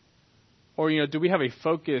 Or, do we have a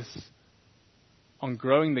focus on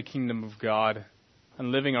growing the kingdom of God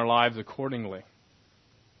and living our lives accordingly?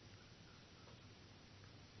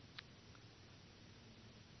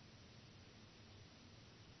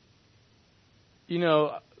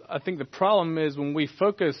 I think the problem is when we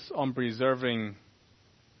focus on preserving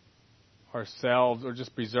ourselves or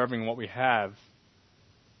just preserving what we have,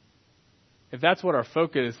 if that's what our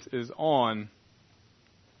focus is on,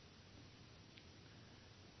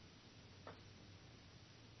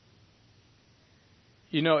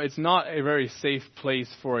 it's not a very safe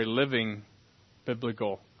place for a living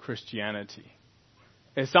biblical Christianity.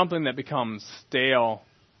 It's something that becomes stale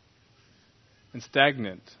and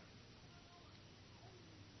stagnant.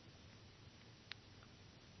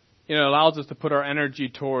 It allows us to put our energy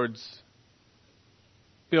towards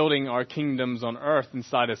building our kingdoms on earth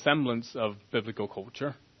inside a semblance of biblical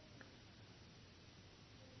culture.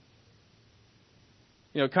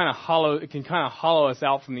 It can kind of hollow us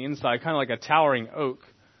out from the inside, kind of like a towering oak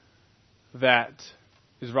that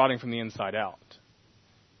is rotting from the inside out.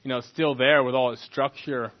 It's still there with all its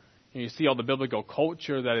structure. You see all the biblical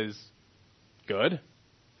culture that is good,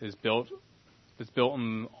 that's built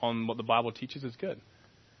on what the Bible teaches is good.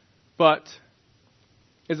 But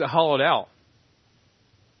is it hollowed out?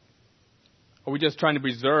 Are we just trying to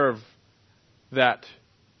preserve that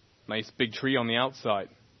nice big tree on the outside?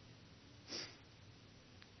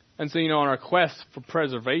 And so, on our quest for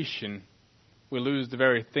preservation, we lose the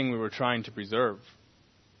very thing we were trying to preserve.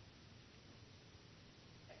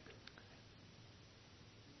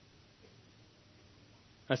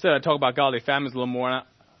 I said I'd talk about godly families a little more. And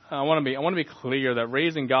I want to be clear that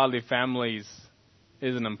raising godly families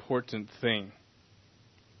is an important thing.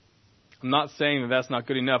 I'm not saying that that's not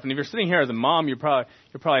good enough. And if you're sitting here as a mom, you're probably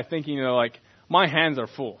thinking, my hands are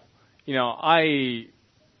full.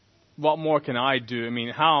 What more can I do?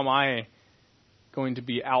 How am I going to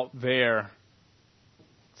be out there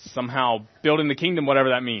somehow building the kingdom, whatever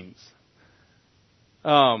that means?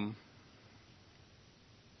 And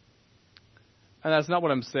that's not what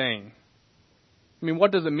I'm saying. What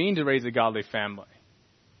does it mean to raise a godly family?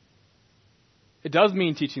 It does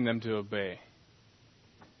mean teaching them to obey.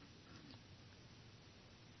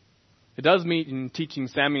 It does mean teaching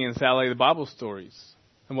Sammy and Sally the Bible stories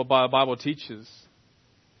and what the Bible teaches.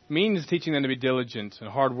 It means teaching them to be diligent and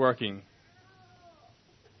hardworking.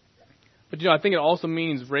 But I think it also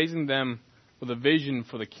means raising them with a vision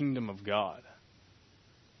for the kingdom of God.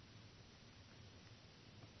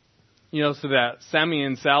 So that Sammy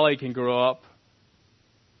and Sally can grow up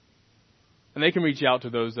and they can reach out to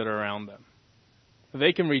those that are around them.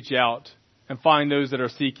 They can reach out and find those that are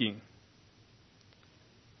seeking.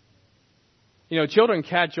 Children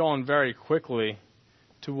catch on very quickly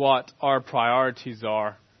to what our priorities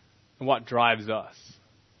are and what drives us.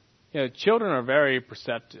 Children are very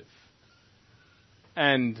perceptive.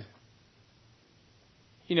 And,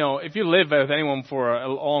 if you live with anyone for a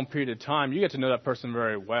long period of time, you get to know that person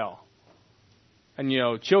very well. And,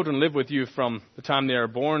 children live with you from the time they are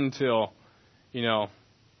born till,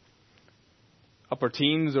 upper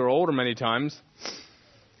teens or older many times.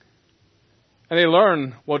 And they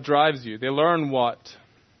learn what drives you. They learn what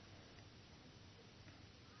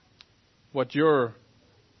your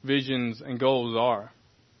visions and goals are.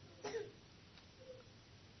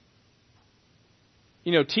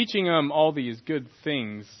 Teaching them all these good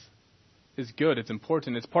things is good. It's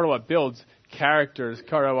important. It's part of what builds character. It's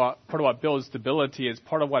part of what builds stability. It's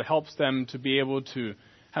part of what helps them to be able to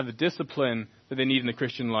have the discipline that they need in the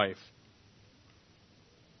Christian life.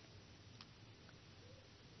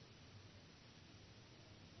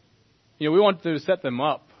 We want to set them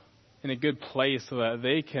up in a good place so that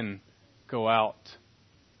they can go out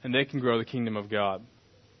and they can grow the kingdom of God.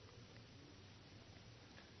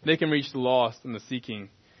 They can reach the lost and the seeking.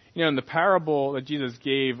 In the parable that Jesus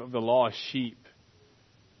gave of the lost sheep,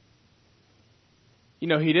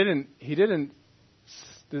 the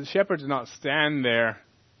shepherd did not stand there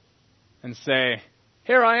and say,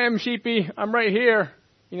 "Here I am, sheepy, I'm right here.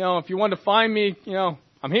 If you want to find me,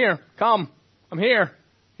 I'm here, come, I'm here.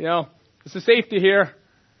 This is safety here."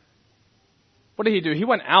 What did he do? He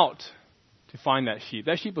went out to find that sheep.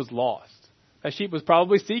 That sheep was lost. That sheep was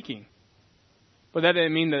probably seeking. But that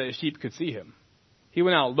didn't mean that the sheep could see him. He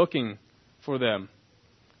went out looking for them.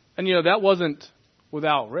 And, that wasn't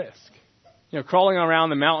without risk. Crawling around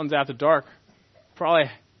the mountains after dark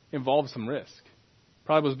probably involved some risk.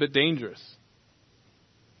 Probably was a bit dangerous.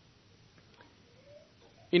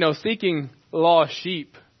 Seeking lost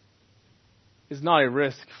sheep is not a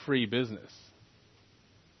risk-free business.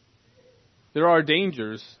 There are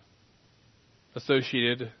dangers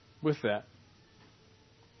associated with that.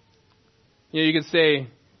 You could say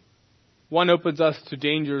one opens us to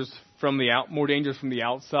dangers from more dangers from the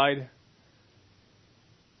outside.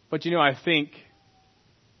 But I think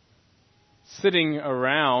sitting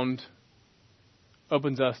around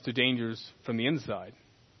opens us to dangers from the inside.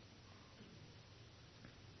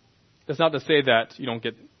 That's not to say that you don't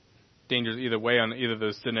get dangers either way on either of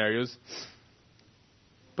those scenarios.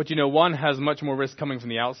 But one has much more risk coming from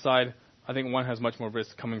the outside. I think one has much more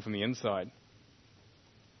risk coming from the inside.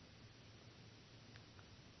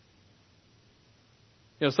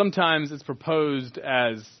 Sometimes it's proposed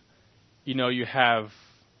as, you have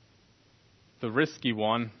the risky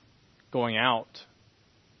one going out,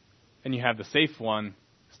 and you have the safe one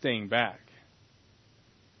staying back.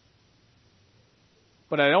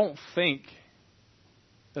 But I don't think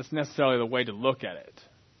that's necessarily the way to look at it.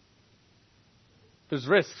 There's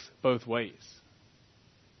risks both ways.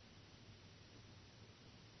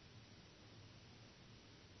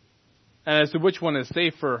 And as to which one is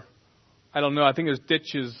safer, I don't know. I think there's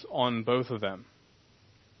ditches on both of them.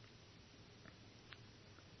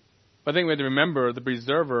 But I think we have to remember the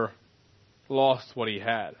preserver lost what he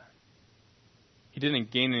had. He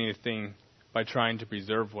didn't gain anything by trying to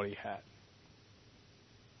preserve what he had.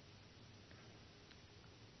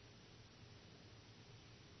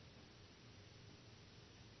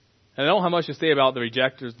 And I don't have much to say about the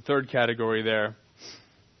rejectors, the third category there.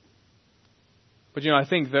 But, I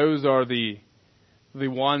think those are the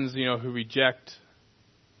ones, who reject,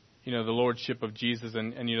 the lordship of Jesus,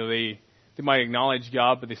 and they might acknowledge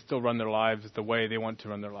God, but they still run their lives the way they want to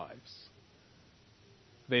run their lives.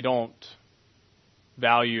 They don't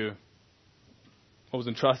value what was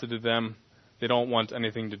entrusted to them. They don't want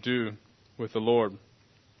anything to do with the Lord.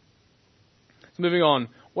 So moving on,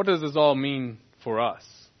 what does this all mean for us?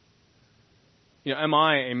 Am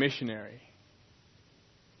I a missionary?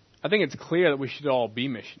 I think it's clear that we should all be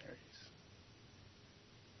missionaries.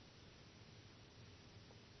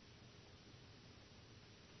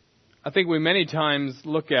 I think we many times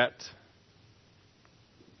look at,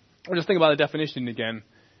 or just think about the definition again.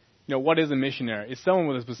 What is a missionary? It's someone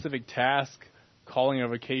with a specific task, calling or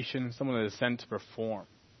vocation, someone that is sent to perform.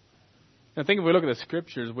 And I think if we look at the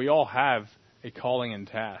scriptures, we all have a calling and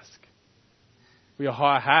task. We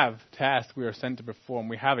all have tasks we are sent to perform.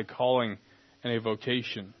 We have a calling and a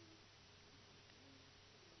vocation.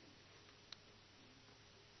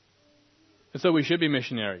 And so we should be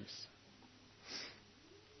missionaries.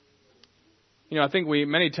 I think we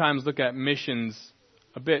many times look at missions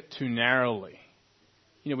a bit too narrowly.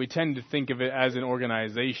 We tend to think of it as an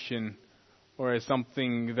organization or as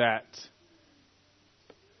something that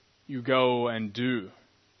you go and do.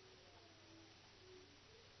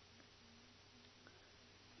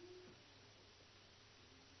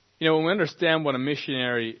 When we understand what a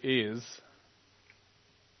missionary is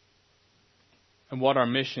and what our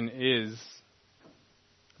mission is,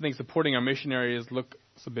 I think supporting our missionaries looks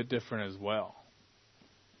a bit different as well.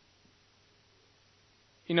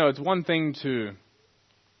 It's one thing to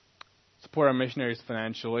support our missionaries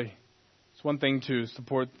financially. It's one thing to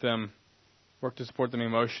support them work to support them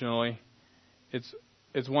emotionally.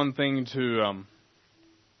 It's one thing to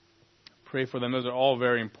pray for them. Those are all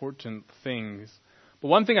very important things. But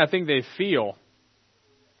one thing I think they feel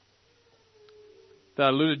that I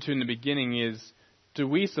alluded to in the beginning is, do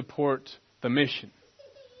we support the mission?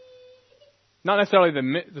 Not necessarily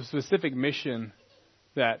the specific mission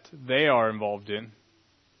that they are involved in.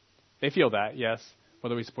 They feel that, yes,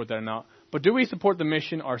 whether we support that or not. But do we support the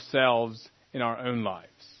mission ourselves in our own lives?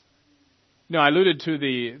 You know, I alluded to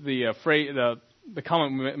the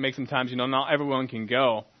comment we make sometimes, not everyone can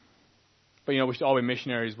go, but, we should all be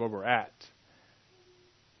missionaries where we're at.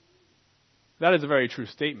 That is a very true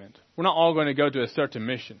statement. We're not all going to go to a certain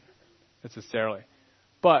mission, necessarily.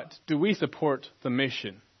 But do we support the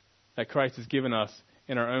mission that Christ has given us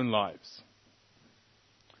in our own lives?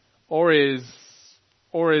 Or is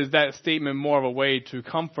that statement more of a way to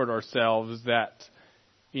comfort ourselves that,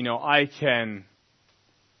 I can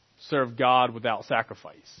serve God without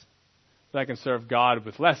sacrifice? That I can serve God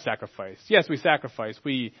with less sacrifice. Yes, we sacrifice.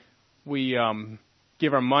 We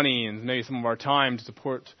give our money and maybe some of our time to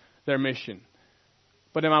support their mission.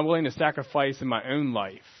 But am I willing to sacrifice in my own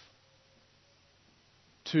life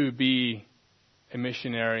to be a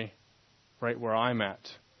missionary right where I'm at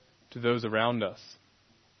to those around us?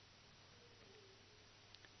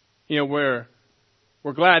 We're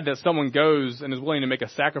glad that someone goes and is willing to make a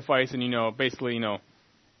sacrifice and, basically,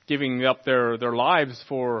 giving up their lives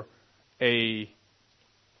for a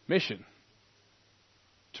mission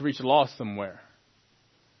to reach a lost somewhere.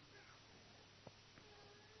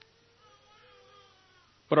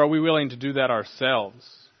 But are we willing to do that ourselves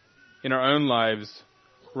in our own lives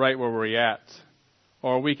right where we're at?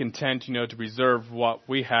 Or are we content, to preserve what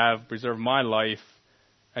we have, preserve my life,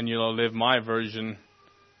 and, live my version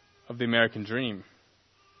of the American dream?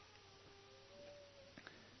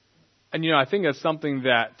 And, I think that's something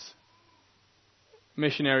that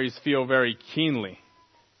missionaries feel very keenly.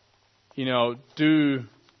 Do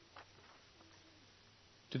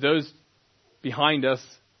those behind us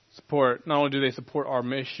support, not only do they support our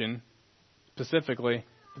mission specifically,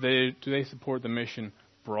 but do they support the mission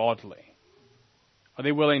broadly? Are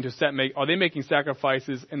they willing to are they making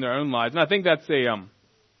sacrifices in their own lives? And I think that's a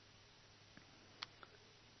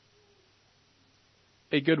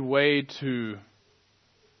good way to,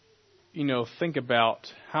 think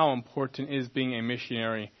about how important is being a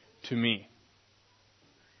missionary to me.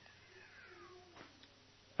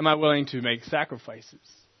 Am I willing to make sacrifices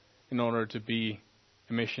in order to be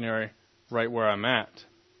a missionary right where I'm at?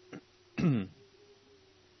 When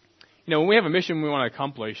we have a mission we want to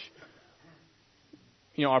accomplish,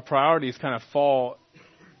 our priorities kind of fall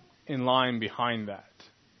in line behind that.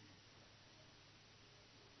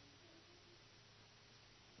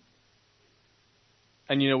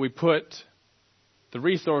 And, we put the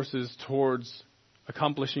resources towards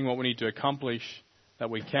accomplishing what we need to accomplish that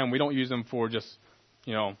we can. We don't use them for just,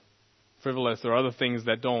 frivolous or other things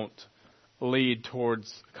that don't lead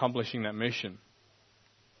towards accomplishing that mission.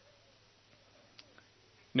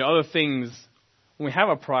 Other things, when we have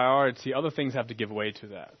a priority, other things have to give way to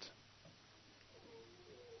that.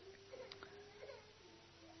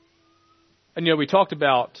 And, we talked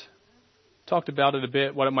about it a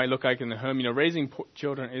bit, what it might look like in the home. Raising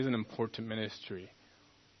children is an important ministry.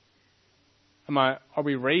 Are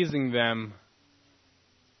we raising them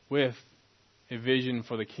with a vision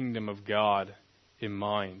for the kingdom of God in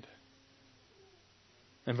mind?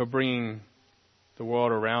 And for bringing the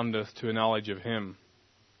world around us to a knowledge of Him?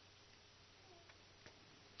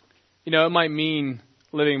 It might mean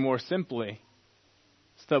living more simply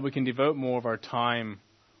so that we can devote more of our time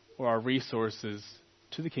or our resources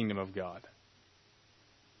to the kingdom of God.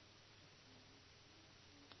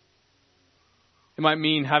 It might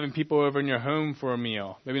mean having people over in your home for a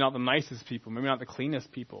meal. Maybe not the nicest people, maybe not the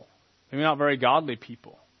cleanest people, maybe not very godly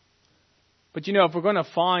people. But if we're going to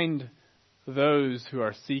find those who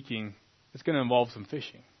are seeking, it's going to involve some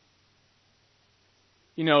fishing.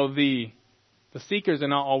 The seekers are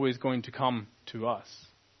not always going to come to us.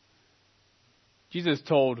 Jesus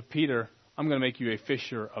told Peter, I'm going to make you a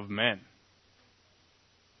fisher of men.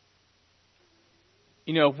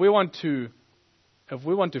 If we want to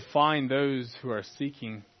find those who are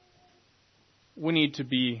seeking, we need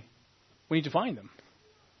to find them.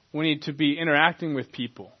 We need to be interacting with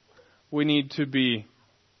people. We need to be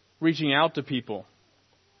reaching out to people.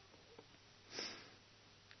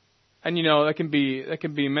 And that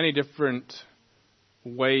can be many different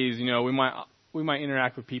ways. We might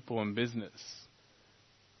interact with people in business.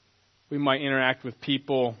 We might interact with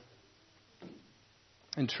people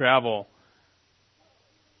in travel.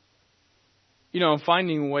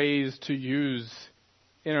 Finding ways to use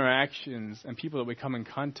interactions and people that we come in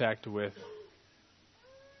contact with.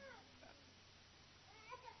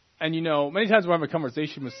 And many times when we have a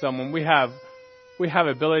conversation with someone, we have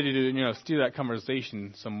ability to steer that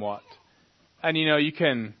conversation somewhat. And you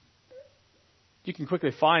can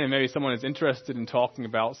quickly find that maybe someone is interested in talking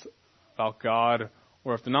about God,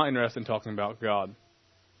 or if they're not interested in talking about God.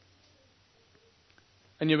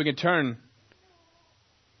 And we can turn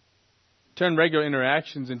regular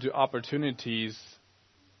interactions into opportunities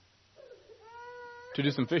to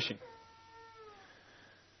do some fishing.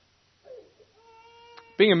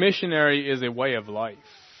 Being a missionary is a way of life.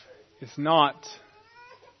 It's not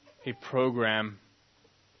a program.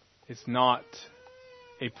 It's not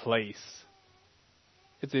a place.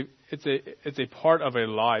 It's a part of our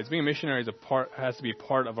lives. Being a missionary has to be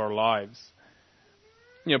part of our lives.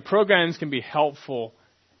 Programs can be helpful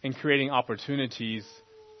in creating opportunities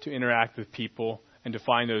to interact with people and to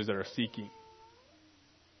find those that are seeking.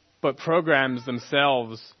 But programs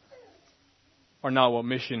themselves are not what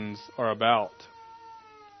missions are about.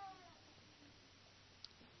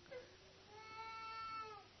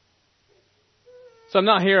 So I'm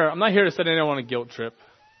not here to set anyone on a guilt trip.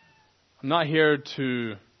 I'm not here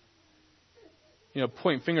to,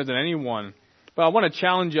 point fingers at anyone. But I want to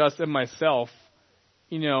challenge us and myself,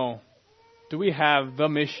 do we have the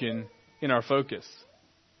mission in our focus?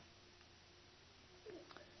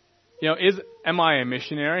 Am I a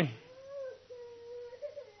missionary?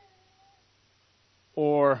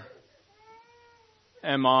 Or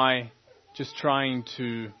am I just trying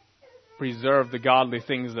to preserve the godly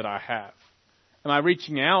things that I have? Am I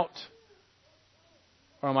reaching out?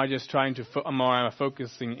 Or am I just am I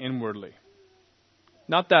focusing inwardly?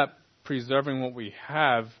 Not that preserving what we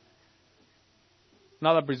have,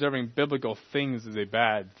 not that preserving biblical things is a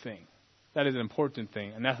bad thing. That is an important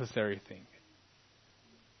thing, a necessary thing.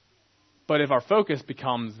 But if our focus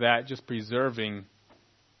becomes that, just preserving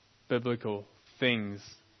biblical things,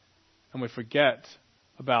 and we forget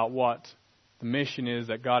about what the mission is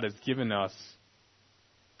that God has given us,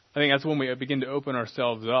 I think that's when we begin to open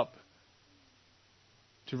ourselves up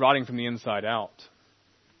to rotting from the inside out.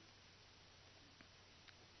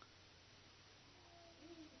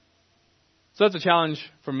 So that's a challenge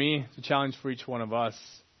for me. It's a challenge for each one of us.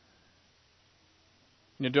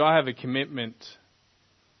 Do I have a commitment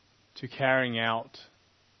to carrying out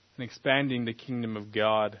and expanding the kingdom of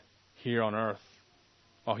God here on earth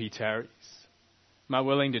while He tarries? Am I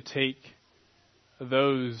willing to take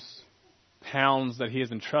those pounds that He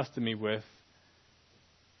has entrusted me with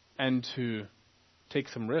and to take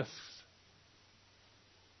some risks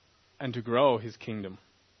and to grow His kingdom?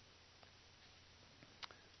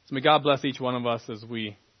 So may God bless each one of us as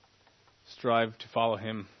we strive to follow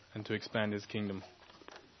Him and to expand His kingdom.